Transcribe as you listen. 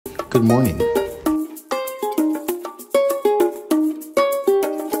Good morning.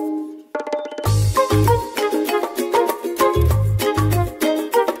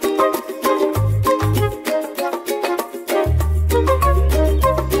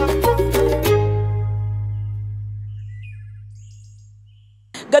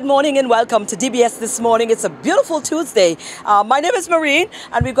 Good morning and welcome to DBS This Morning. It's a beautiful Tuesday. My name is Maureen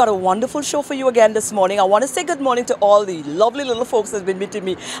and we've got a wonderful show for you again this morning. I want to say good morning to all the lovely little folks that's been meeting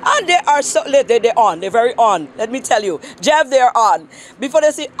me. And they are so, they're on, they're very on. Let me tell you, Jeff, they're on. Before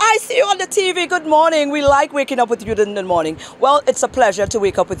they say, I see you on the TV, good morning. We like waking up with you in the morning. Well, it's a pleasure to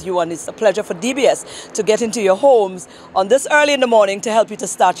wake up with you and it's a pleasure for DBS to get into your homes on this early in the morning to help you to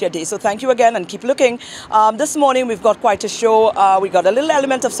start your day. So thank you again and keep looking. This morning we've got quite a show. We got a little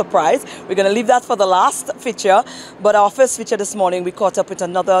element of surprise. We're going to leave that for the last feature, but our first feature this morning we caught up with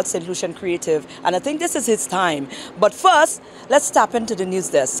another St. Lucian creative and I think this is his time. But first, let's tap into the news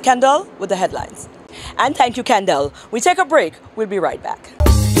desk. Kendall with the headlines. And thank you, Kendall. We take a break. We'll be right back.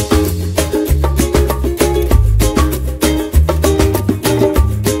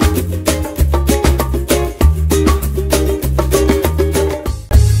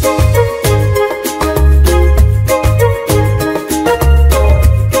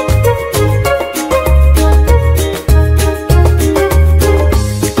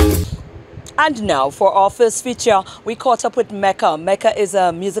 And now for our first feature, we caught up with Mecca. Mecca is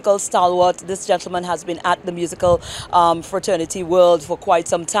a musical stalwart. This gentleman has been at the musical fraternity world for quite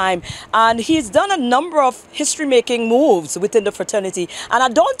some time. And he's done a number of history-making moves within the fraternity. And I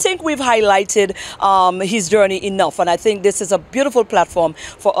don't think we've highlighted his journey enough. And I think this is a beautiful platform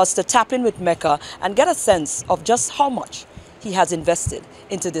for us to tap in with Mecca and get a sense of just how much he has invested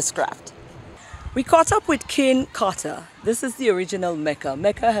into this craft. We caught up with Kane Carter. This is the original Mecca.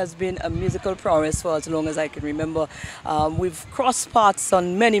 Mecca has been a musical prowess for as long as I can remember. We've crossed paths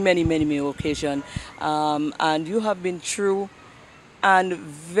on many occasions. And you have been true and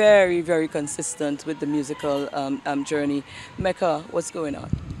very consistent with the musical journey. Mecca, what's going on?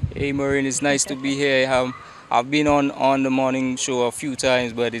 Hey Maureen, it's nice to be here. I've been on the morning show a few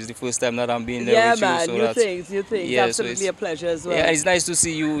times, but it's the first time that I'm being there with you. Yeah, man, new things. Yeah, Absolutely so a pleasure as well. Yeah, it's nice to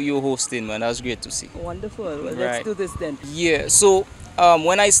see you hosting, man. That's great to see. Wonderful. Well, Right. let's do this then. Yeah, so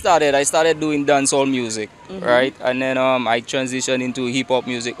when I started doing dancehall music, right? And then I transitioned into hip-hop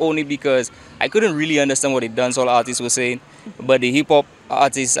music only because I couldn't really understand what the dancehall artists were saying. But the hip-hop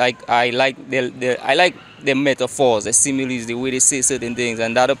artists, I like the metaphors, the similes, the way they say certain things,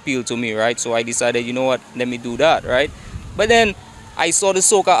 and that appealed to me, right? So I decided, you know what, let me do that, right? But then I saw the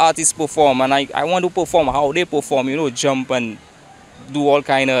soca artists perform, and I want to perform how they perform, you know, jump and do all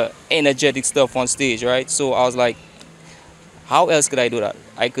kind of energetic stuff on stage, right? So I was like, how else could I do that?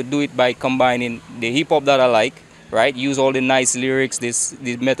 I could do it by combining the hip-hop that I like, right? Use all the nice lyrics, these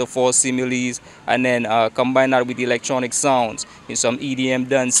metaphors, similes, and then combine that with electronic sounds in some EDM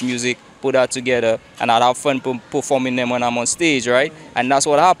dance music, put that together, and I'd have fun performing them when I'm on stage, right? And that's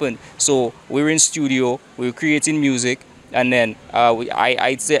what happened. So we were in studio, we were creating music, and then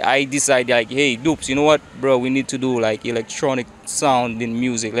I decided, like, hey, Dupes, you know what, bro, we need to do like electronic sound in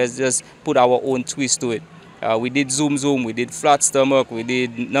music. Let's just put our own twist to it. We did Zoom Zoom, we did Flat Stomach, we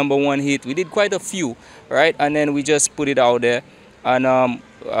did Number One Hit, we did quite a few, right? And then we just put it out there, and and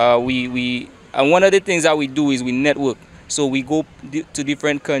one of the things that we do is we network. So we go to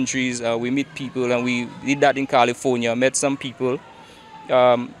different countries, we meet people, and we did that in California. Met some people.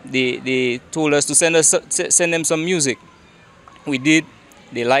 They told us to send them some music. We did.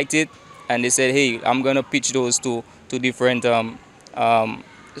 They liked it, and they said, "Hey, I'm gonna pitch those to different film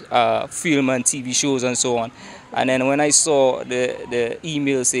and TV shows and so on." And then when I saw the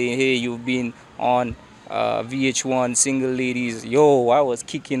email saying, "Hey, you've been on VH1 Single Ladies," yo, I was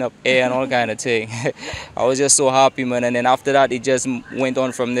kicking up air and all kind of thing. I was just so happy, man. And then after that, it just went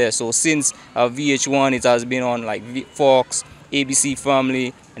on from there. So since VH1, it has been on like Fox, ABC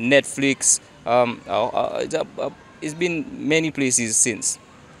Family, Netflix. It's been many places since.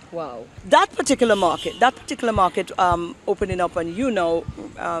 Wow. That particular market opening up, and you know,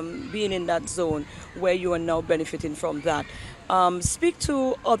 being in that zone where you are now benefiting from that. Speak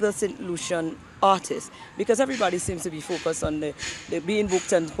to other St. Lucian artists, because everybody seems to be focused on the being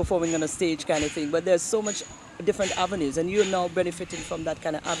booked and performing on a stage kind of thing, but there's so much different avenues and you're now benefiting from that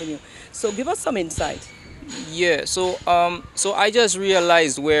kind of avenue. So give us some insight. Yeah, so I just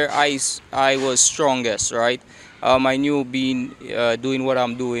realized where I was strongest, right? I knew being doing what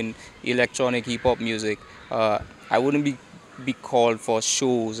I'm doing, electronic hip-hop music, I wouldn't be called for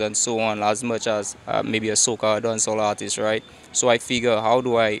shows and so on as much as maybe a soca or dancehall artist, right? So I figure, how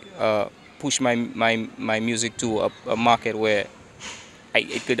do I push my music to a market where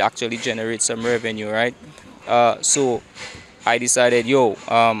it could actually generate some revenue, right? So I decided,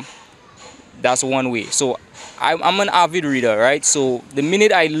 that's one way. So I'm an avid reader, right? So the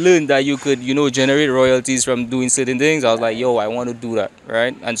minute I learned that you could, generate royalties from doing certain things, I was like, I want to do that,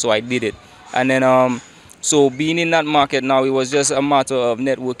 right? And so I did it. And then so being in that market now, it was just a matter of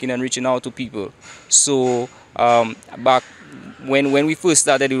networking and reaching out to people. So back when we first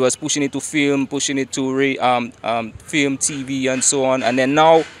started, it was pushing it to film, pushing it to film, TV, and so on. And then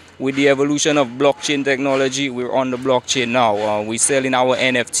now, with the evolution of blockchain technology, we're on the blockchain now. We're selling our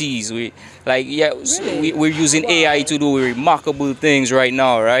NFTs. We're using AI to do remarkable things right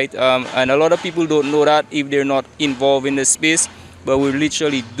now, right? And a lot of people don't know that if they're not involved in the space, but we're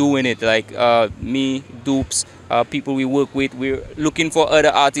literally doing it. Like me, Dupes, people we work with, we're looking for other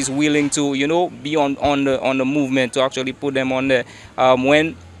artists willing to, be on the movement to actually put them on there.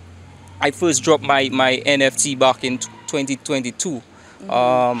 When I first dropped my NFT back in 2022.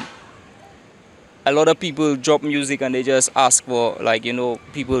 A lot of people drop music and they just ask for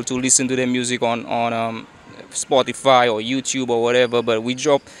people to listen to their music on Spotify or YouTube or whatever. But we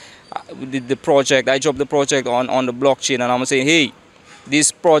dropped the project. I dropped the project on the blockchain, and I'm saying, hey,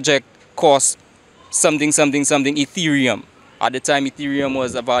 this project costs something Ethereum. At the time, Ethereum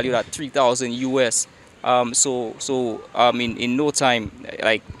was valued at 3,000 US. In no time,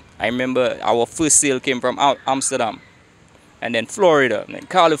 like I remember our first sale came from Amsterdam, and then Florida, and then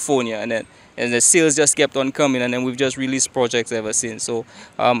California, and the sales just kept on coming, and then we've just released projects ever since. So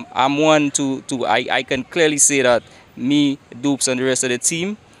I'm one to I can clearly say that me, Dupes, and the rest of the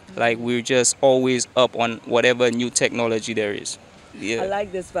team, like we're just always up on whatever new technology there is. Yeah. I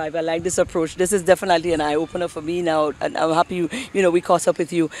like this vibe. I like this approach. This is definitely an eye-opener for me now, and I'm happy we caught up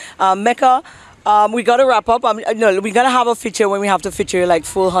with you. Mecca, we got to wrap up. We're going to have a feature when we have to feature like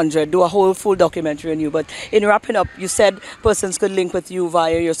full 100, do a whole full documentary on you. But in wrapping up, you said persons could link with you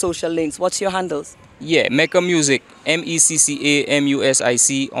via your social links. What's your handles? Yeah, Mecca Music,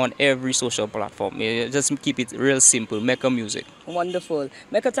 MECCAMUSIC on every social platform. Yeah, just keep it real simple, Mecca Music. Wonderful.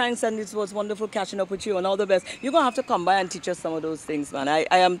 Mecca, thanks, and it was wonderful catching up with you, and all the best. You're going to have to come by and teach us some of those things, man. I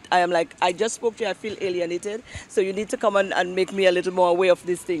am like, I just spoke to you, I feel alienated, so you need to come and make me a little more aware of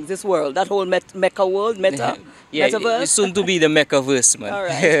these things, this world, that whole Mecca world, metaverse. It's soon to be the Meccaverse, man. All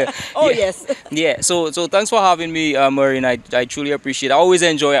right. Oh, yeah. yes. Yeah, so thanks for having me, Maureen. I truly appreciate it. I always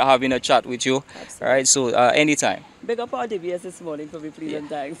enjoy having a chat with you. Absolutely. All right, so anytime. Big up our DBS this morning for me, please, and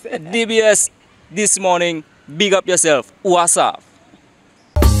thanks. DBS this morning, big up yourself. Uasaf.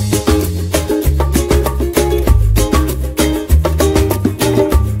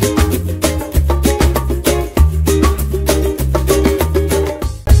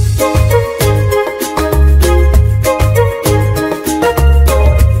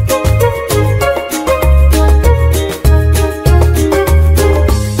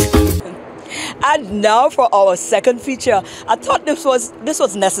 And now for our second feature. I thought this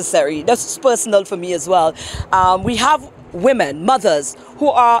was necessary. This is personal for me as well. We have women, mothers, who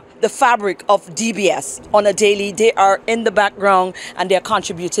are the fabric of DBS on a daily. They are in the background and they're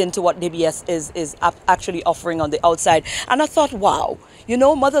contributing to what DBS is actually offering on the outside. And I thought, wow,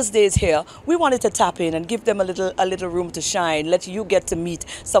 Mother's Day is here. We wanted to tap in and give them a little room to shine. Let you get to meet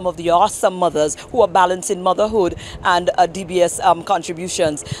some of the awesome mothers who are balancing motherhood and DBS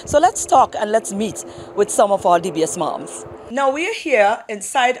contributions. So let's talk and let's meet with some of our DBS moms. Now we're here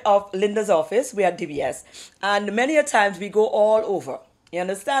inside of Linda's office. We are DBS, and many a times we go all over. You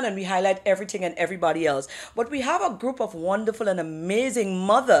understand? And we highlight everything and everybody else. But we have a group of wonderful and amazing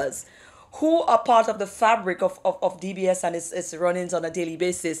mothers who are part of the fabric of DBS and its run-ins on a daily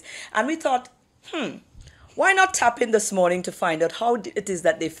basis. And we thought, why not tap in this morning to find out how it is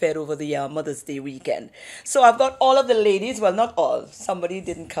that they fared over the Mother's Day weekend. So I've got all of the ladies, well, not all, somebody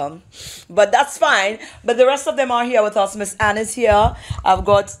didn't come, but that's fine. But the rest of them are here with us. Miss Anne is here. I've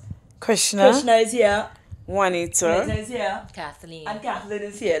got Krishna is here. Juanita is here. Kathleen. And Kathleen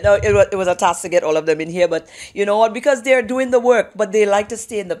is here. Now, it was a task to get all of them in here, but you know what? Because they're doing the work, but they like to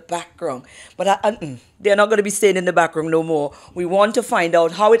stay in the background. But they're not going to be staying in the background no more. We want to find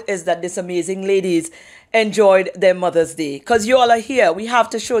out how it is that these amazing ladies enjoyed their Mother's Day. Because you all are here. We have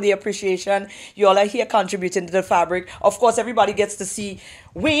to show the appreciation. You all are here contributing to the fabric. Of course, everybody gets to see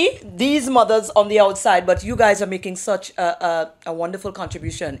these mothers on the outside, but you guys are making such a wonderful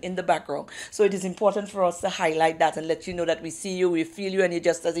contribution in the background. So it is important for us to highlight that and let you know that we see you, we feel you, and you're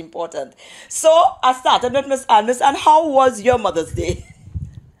just as important. So I started with Miss Anne. Miss Anne, how was your Mother's Day?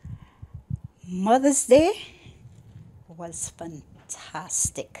 Mother's Day was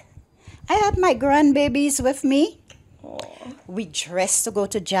fantastic. I had my grandbabies with me. We dressed to go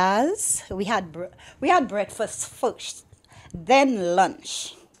to jazz. We had breakfast first, Then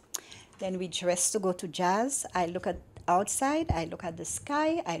lunch. Then we dress to go to jazz. I look at outside, I look at the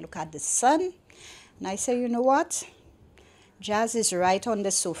sky, I look at the sun, and I say, you know what? Jazz is right on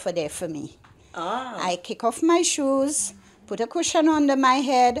the sofa there for me. I kick off my shoes, put a cushion under my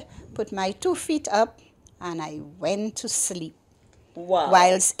head, put my 2 feet up, and I went to sleep. Wow.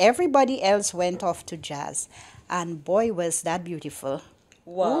 Whilst everybody else went off to jazz. And boy, was that beautiful.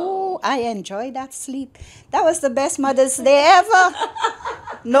 Wow. Oh, I enjoyed that sleep. That was the best Mother's Day ever.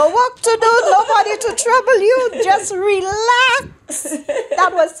 No work to do, nobody to trouble you. Just relax. That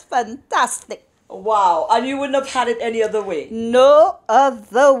was fantastic. Wow. And you wouldn't have had it any other way. No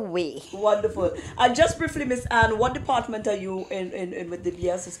other way. Wonderful. And just briefly, Miss Anne, what department are you in with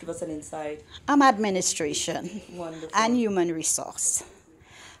DBS? Just give us an insight. I'm administration Wonderful. and human resource.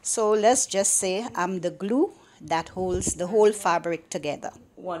 So let's just say I'm the glue that holds the whole fabric together.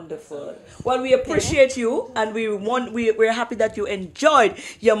 Wonderful. Well, we appreciate you, and we're happy that you enjoyed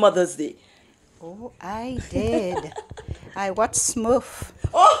your Mother's Day. Oh, I did. I watched Smurf.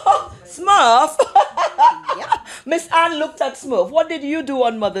 Oh, Smurf! Miss Anne looked at Smurf. What did you do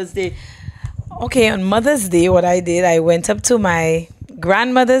on Mother's Day? Okay, on Mother's Day, what I did, I went up to my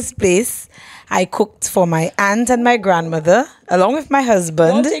grandmother's place. I cooked for my aunt and my grandmother, along with my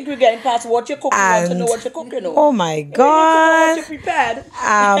husband. Don't think we're getting past what you're cooking. I want to know And- what you're cooking. Oh my What God. you prepared.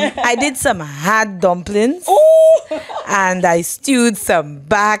 I did some hard dumplings. Oh! And I stewed some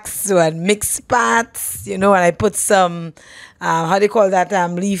backs and mixed parts, and I put some, how do you call that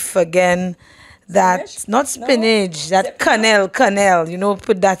leaf again? That, not spinach, that quenelle,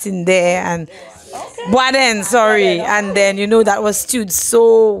 put that in there and boaden, sorry. And then, that was stewed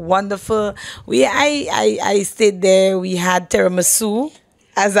so wonderful. I stayed there, we had tiramisu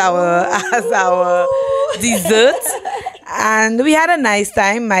as our dessert. And we had a nice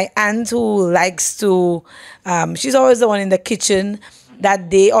time. My aunt, who likes to, she's always the one in the kitchen. That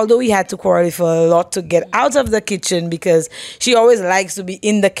day, although we had to quarrel for a lot to get out of the kitchen, because she always likes to be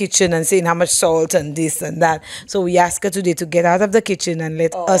in the kitchen and saying how much salt and this and that. So we asked her today to get out of the kitchen and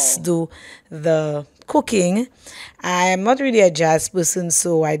let us do the cooking. I'm not really a jazz person,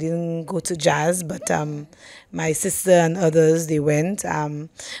 so I didn't go to jazz, but my sister and others, they went.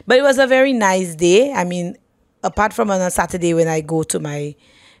 But it was a very nice day. I mean, apart from on a Saturday when I go to my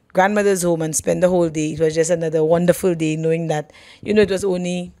grandmother's home and spend the whole day, it was just another wonderful day, knowing that, it was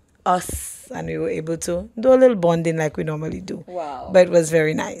only us and we were able to do a little bonding like we normally do. Wow. But it was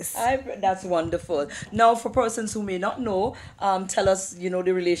very nice. That's wonderful. Now, for persons who may not know, tell us, the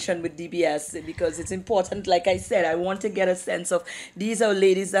relation with DBS, because it's important. Like I said, I want to get a sense of these are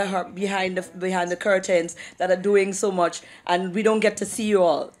ladies that are behind the curtains that are doing so much, and we don't get to see you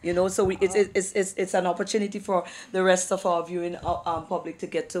all. So it's an opportunity for the rest of our viewing public to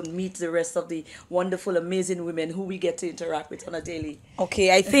get to meet the rest of the wonderful, amazing women who we get to interact with on a daily.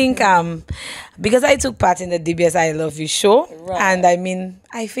 Okay, I think because I took part in the DBS I Love You show, Right. and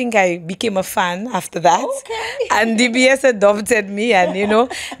I think I became a fan after that. Okay. And DBS adopted me, and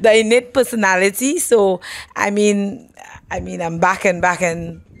the innate personality. So I'm back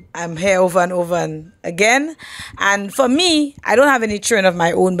and I'm here over and over and again. And for me, I don't have any children of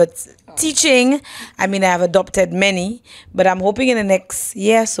my own, but teaching, I have adopted many, but I'm hoping in the next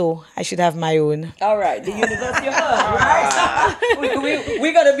year or so I should have my own. All right, the University of Earth, right?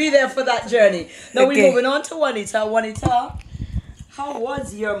 We're going to be there for that journey. Now Okay. we're moving on to Juanita. Juanita, how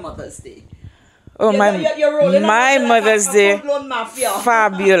was your Mother's Day? Oh, You're rolling my like Mother's a Day, full-blown mafia.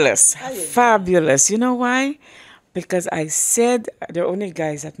 fabulous, fabulous. You know why? Because I said there are only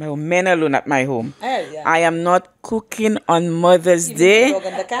guys at my home, men alone at my home. Oh, yeah. I am not cooking on Mother's Even Day. the dog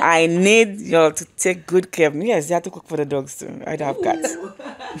and the cat? I need y'all to take good care of me. Yes, you have to cook for the dogs too. I don't have cats.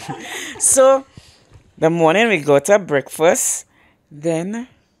 So, the morning we got up breakfast. Then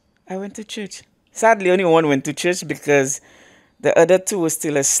I went to church. Sadly, only one went to church because the other two were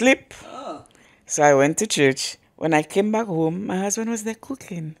still asleep. So I went to church. When I came back home, my husband was there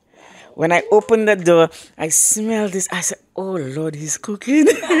cooking. When I opened the door, I smelled this. I said, oh, Lord, he's cooking.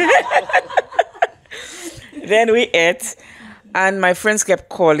 Then we ate, and my friends kept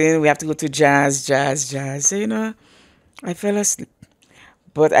calling. We have to go to jazz. So, I fell asleep.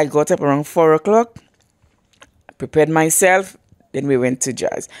 But I got up around 4 o'clock, prepared myself, then we went to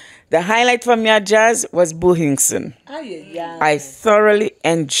jazz. The highlight for me at jazz was Bo Hinkson. I thoroughly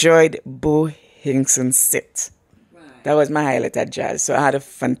enjoyed Bo Hingson's set. That was my highlight at jazz. So I had a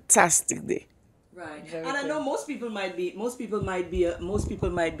fantastic day. Right, and I know most people might be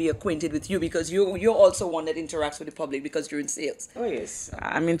acquainted with you because you're also one that interacts with the public because you're in sales. Oh yes,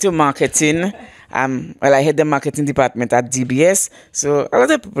 I'm into marketing. I head the marketing department at DBS, so a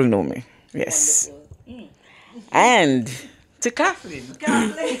lot of people know me. Yes, and To Kathleen.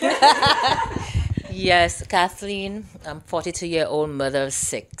 Yes, Kathleen, I'm 42-year-old mother of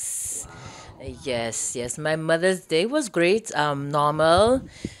 6. Yes, yes. My Mother's Day was great, normal.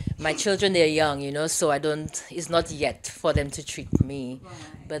 My children, they're young, so it's not yet for them to treat me.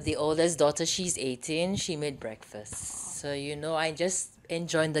 But the oldest daughter, she's 18, she made breakfast. So, I just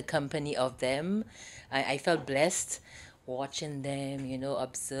enjoyed the company of them. I felt blessed watching them,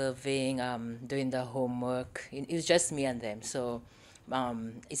 observing, doing the homework. It was just me and them. So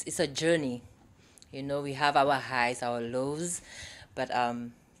it's a journey. We have our highs, our lows, but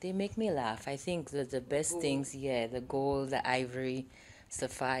they make me laugh. I think the best things, the gold, the ivory,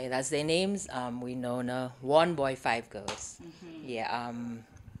 sapphire, that's their names. Winona, 1 boy, 5 girls. Yeah.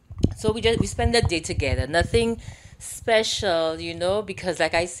 So we spend the day together. Nothing special, because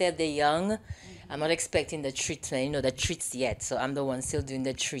like I said, they're young. I'm not expecting the treatment, the treats yet. So I'm the one still doing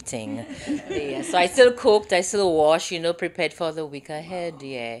the treating. Yeah. So I still cooked, I still washed, prepared for the week ahead.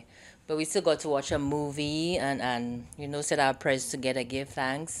 Yeah. But we still got to watch a movie and said our prayers together, give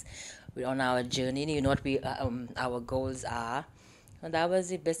thanks. We're on our journey. What our goals are. And that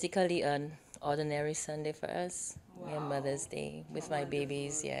was it, basically an ordinary Sunday for us. Wow. Yeah, Mother's Day with my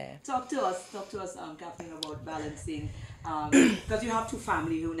babies, yeah. Talk to us, Kathleen, about balancing, because you have 2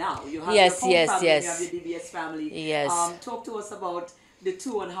 family now. You have yes, your home family, yes. you have your DBS family. Yes. Talk to us about the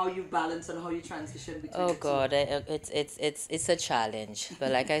 2 and how you balance and how you transition between the 2. God, it's a challenge,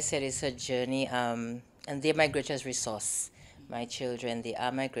 but like I said, it's a journey. And they're my greatest resource. My children, they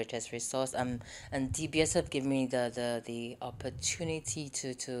are my greatest resource. And DBS have given me the opportunity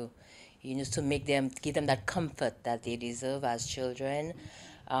to give them that comfort that they deserve as children.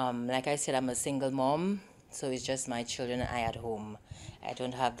 Like I said, I'm a single mom, so it's just my children and I at home. I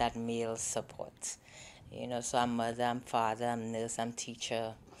don't have that male support. So I'm mother, I'm father, I'm nurse, I'm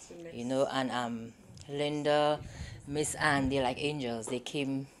teacher, and Linda, Miss Ann, they're like angels. They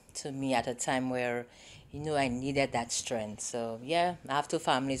came to me at a time where, I needed that strength. So, yeah, I have 2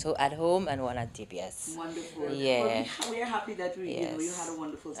 families at home and 1 at DBS. Wonderful. Yeah. Well, we are happy that you had a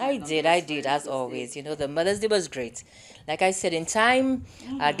wonderful time. I did, as always. The Mother's Day was great. Like I said, in time,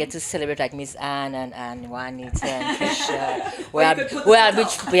 I'll get to celebrate like Miss Ann and Juanita and Krisha. where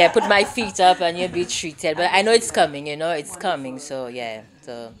I put my feet up and you'll be treated. But I know it's coming, it's coming. So, yeah.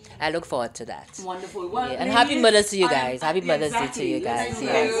 So I look forward to that. Wonderful. Well, and happy Mother's to you guys. Happy Mother's Day to you guys.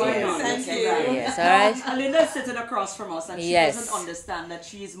 Thank you. Yes, all right. And Linda is sitting across from us, and she doesn't understand that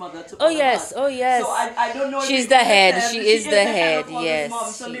she is mother to all of us. So I don't know. She's the head. She is the head. Yes,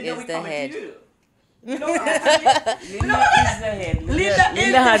 so she Linda, is the head. Linda is the head.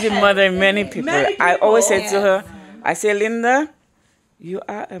 Linda has been mothering many people. I always say to her, I say, Linda, you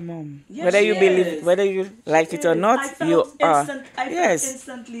are a mom. Yes, whether you believe, whether you like it or not, you are. Yes.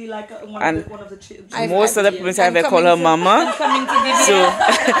 Instantly like one of the children. Most of the people say they call her mama.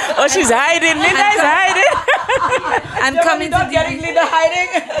 So, she's hiding. Linda is hiding. And coming to Linda hiding.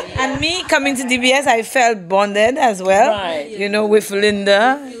 And me coming to DBS, I felt bonded as well. Right. With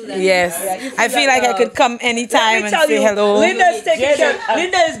Linda. Yes. I feel like I could come anytime and say hello. Linda is taking care.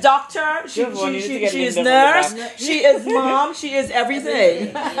 Linda is doctor. She is nurse. She is mom. She is everything.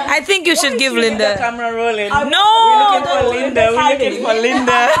 I think you should give Linda. The camera rolling. No. We're looking for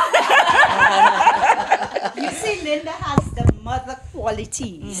Linda. You see, Linda has the mother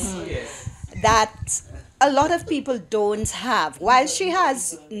qualities that a lot of people don't have. While she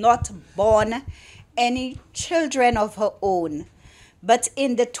has not born any children of her own, but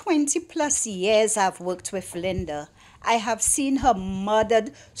in the 20 plus years I've worked with Linda, I have seen her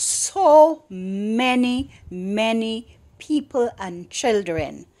mothered so many people and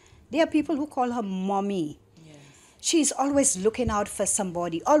children. There are people who call her mommy. Yes. She's always looking out for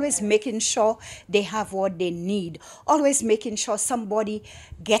somebody, always making sure they have what they need, always making sure somebody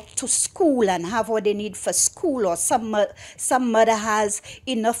get to school and have what they need for school, or some mother has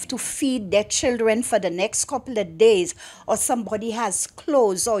enough to feed their children for the next couple of days, or somebody has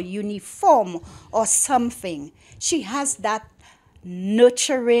clothes or uniform or something. She has that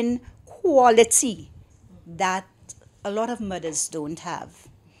nurturing quality that a lot of mothers don't have.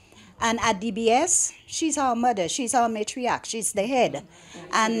 And at DBS, she's our mother, she's our matriarch, she's the head.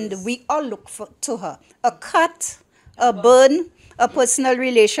 And we all look to her. A cut, a burn, a personal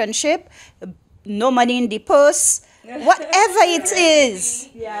relationship, no money in the purse, whatever it is,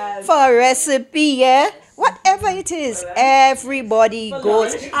 for a recipe, whatever it is, everybody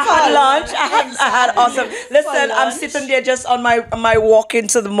goes. I had lunch. I had awesome. Listen, I'm sitting there just on my walk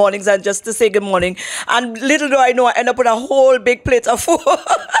into the mornings and just to say good morning. And little do I know, I end up with a whole big plate of food.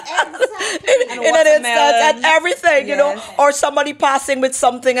 in an instant and everything, you know, or somebody passing with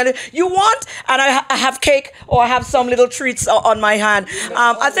something and you want, and I have cake or I have some little treats on my hand.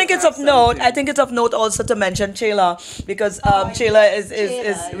 I think it's of note. I think it's of note also to mention Chela, because Chela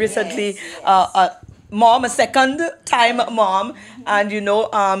is recently mom, a second time mom, and you know,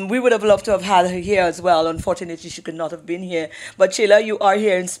 we would have loved to have had her here as well. Unfortunately, she could not have been here. But Chela, you are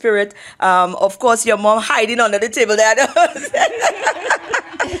here in spirit. Of course, your mom hiding under the table there.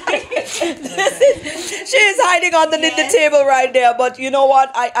 She is hiding underneath the table right there. But you know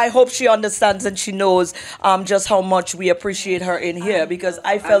what? I hope she understands and she knows just how much we appreciate her in here, because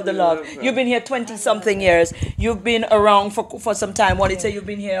I felt the love. You've been here 20-something years. You've been around for some time. What did you say? You've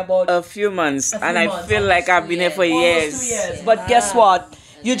been here about a few months, and I feel like I've been here for years. Almost 2 years. But guess what?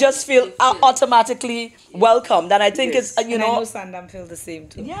 You just feel automatically welcomed, and I think it's you And I know. know Sandam feel the same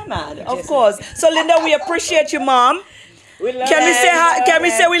too. Yeah, man. Of course. So, Linda, we appreciate you, Mom. We love Can we say hi? Can we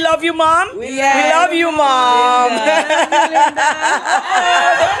say we love you, Mom? We love you, Mom.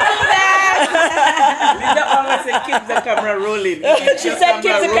 Linda always said keep the camera rolling. She said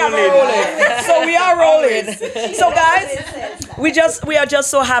keep the camera rolling. So we are rolling. So guys, we are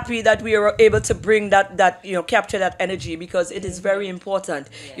just so happy that we are able to bring that you know, capture that energy, because it is very important.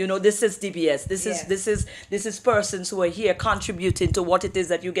 You know, this is DBS. This is persons who are here contributing to what it is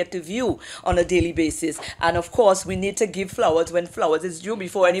that you get to view on a daily basis. And of course, we need to give flowers when flowers is due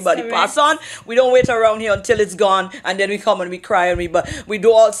before anybody pass on. We don't wait around here until it's gone and then we come and we cry and we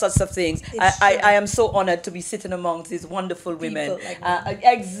do all sorts of things. I am so honored to be sitting amongst these wonderful women.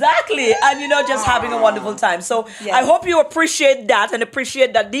 Exactly. And you know, just having a wonderful time. So I hope you appreciate that, and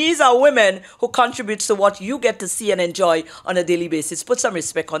appreciate that these are women who contribute to what you get to see and enjoy on a daily basis. Put some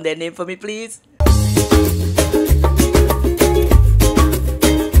respect on their name for me, please.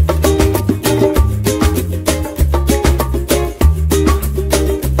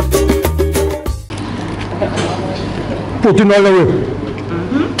 Put it all the way.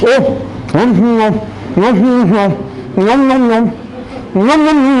 Oh, nom nom nom nom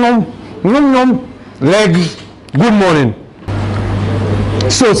nom nom nom. Legs. Good morning.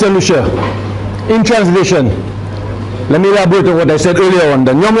 So, Saint Lucia, in translation, let me elaborate on what I said earlier on.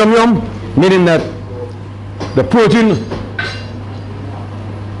 The yum yum yum, meaning that the protein,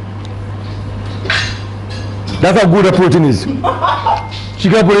 that's how good the protein is. She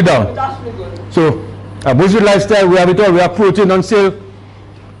can put it down. So, a Bushwood Lifestyle, we have it all. We have protein on sale,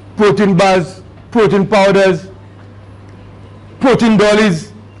 protein bars, protein powders, protein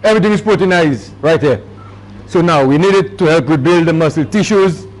dollies. Everything is proteinized right here. So now we need it to help rebuild the muscle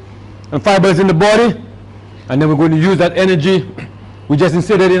tissues and fibers in the body, and then we're going to use that energy we just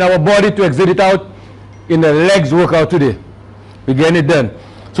inserted in our body to exert it out in the legs workout today. We're getting it done.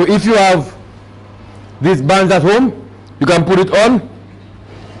 So if you have these bands at home, you can put it on.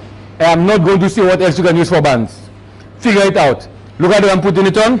 I'm not going to say what else you can use for bands. Figure it out. Look at it, I'm putting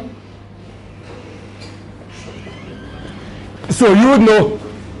it on. So you would know,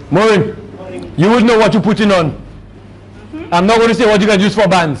 Maureen, you would know what you're putting on. I'm not going to say what you can use for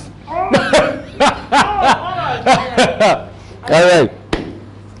bands. All right.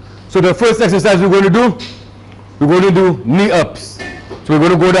 So the first exercise we're going to do knee ups. So we're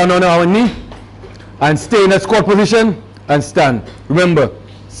going to go down on our knee and stay in a squat position and stand. Remember,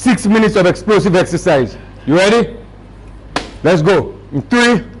 6 minutes of explosive exercise. You ready? Let's go. In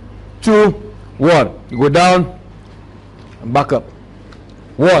 3, 2, 1. You go down and back up.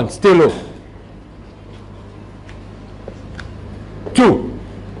 1, stay low. 2,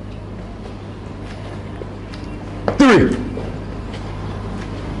 3,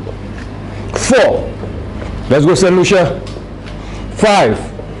 4. Let's go, St. Lucia. 5,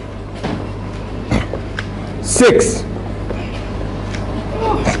 6,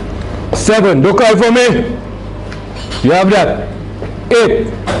 7. Don't call for me. You have that. 8,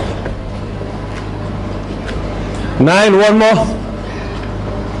 9. One more.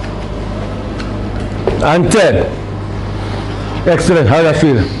 And 10. Excellent. How does that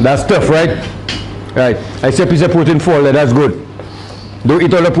feel? That's tough, right? Right. I said piece of protein fall there. That's good. Don't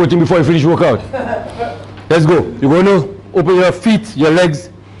eat all the protein before you finish workout. Let's go. You're going to open your feet, your legs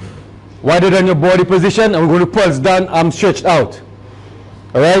wider than your body position, and we're going to pulse down, arms stretched out.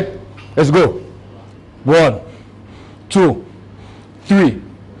 All right? Let's go. 1, 2, 3,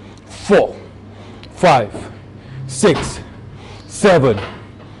 4, 5, 6, 7,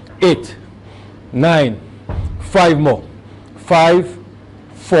 8, 9. 5 more. 5,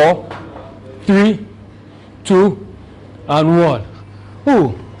 4, 3, 2, and 1.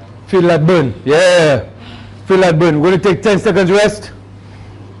 Ooh, feel that burn. Yeah, feel that burn. We're going to take 10 seconds rest.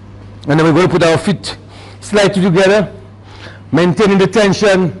 And then we're going to put our feet slightly together, maintaining the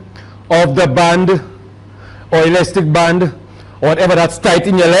tension of the band or elastic band or whatever that's tight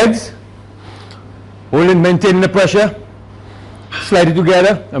in your legs. Holding, maintaining the pressure. Slide it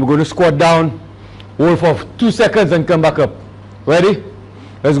together, and we're going to squat down, hold for 2 seconds and come back up. Ready?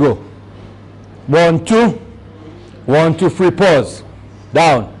 Let's go. 1, 2, 1, 2, 3, pause.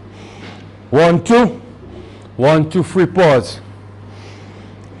 Down. 1, 2, 1, 2, 3, pause.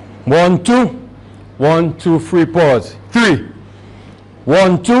 1, 2, 1, 2, 3, pause. 3.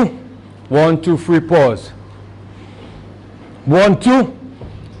 1, 2, 1, 2, 3, pause. 1, 2,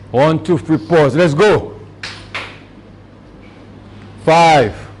 1, 2, 3, pause. Let's go.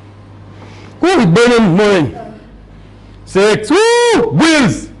 5. Woo, burning, burning. 6. Woo,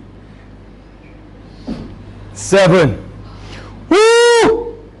 wheels. 7.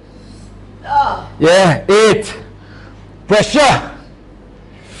 Woo. Yeah, 8. Pressure.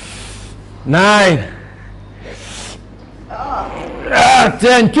 9.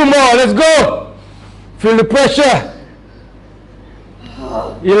 10. 2 more. Let's go. Feel the pressure.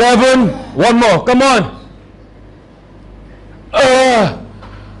 11. 1 more. Come on.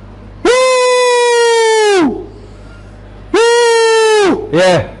 Woo! Woo!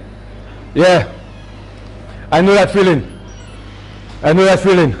 Yeah. Yeah. I know that feeling. I know that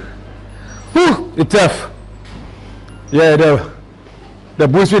feeling. Woo! It's tough. Yeah, the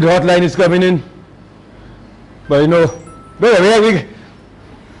boost with hotline is coming in. But you know, we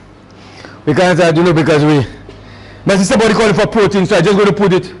can't start, you know, because my sister body calling for protein, so I just going to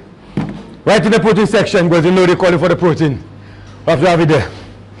put it right in the protein section because you know they're calling for the protein. We have to have it there.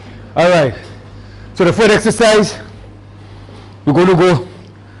 All right. So the first exercise, we're going to go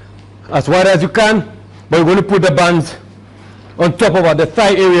as wide as you can, but we're going to put the bands on top of the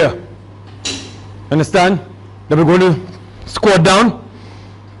thigh area. Understand? Then we're going to squat down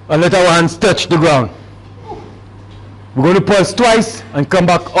and let our hands touch the ground. We're going to pulse twice and come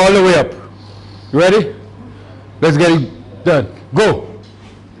back all the way up. You ready? Let's get it done. Go.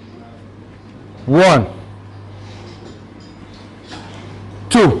 1,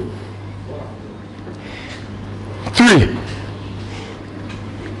 2, 3,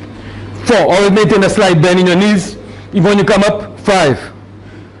 4. Always maintain a slight bend in your knees even when you come up. 5,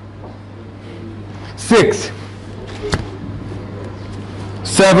 6,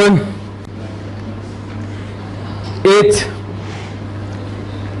 7, 8,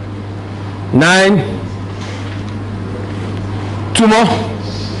 9, 2 more,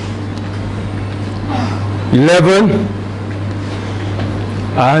 11,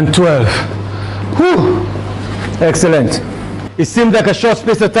 and 12. Whew. Excellent. It seemed like a short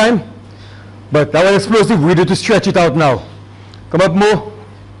space of time, but that was explosive. We need to stretch it out now. Come up more.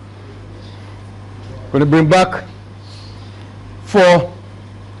 Going to bring back. 4,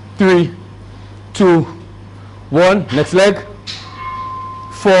 3, 2, 1. Next leg.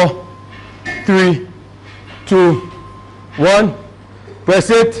 4, 3, 2, 1. Press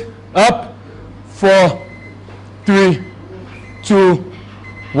it up. 4, 3, 2,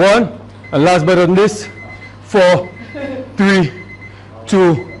 1. And last but not least, 4, 3,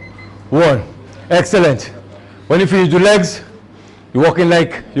 2, 1. Excellent. When you finish the legs, you're walking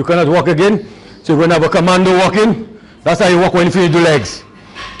like you cannot walk again. So you're going to have a commando walking. That's how you walk when you finish the legs.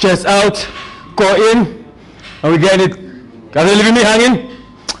 Chest out, core in, and we get it. Are they leaving me hanging?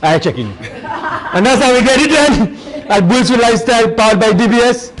 I checking. And that's how we get it done at Bullswood Lifestyle, powered by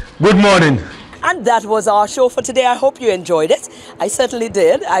DBS. Good morning. And that was our show for today. I hope you enjoyed it. I certainly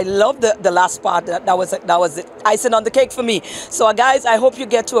did. I loved the last part. That was the icing on the cake for me. So guys, I hope you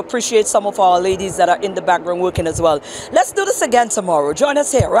get to appreciate some of our ladies that are in the background working as well. Let's do this again tomorrow. Join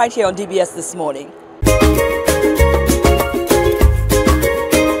us here, right here on DBS This Morning.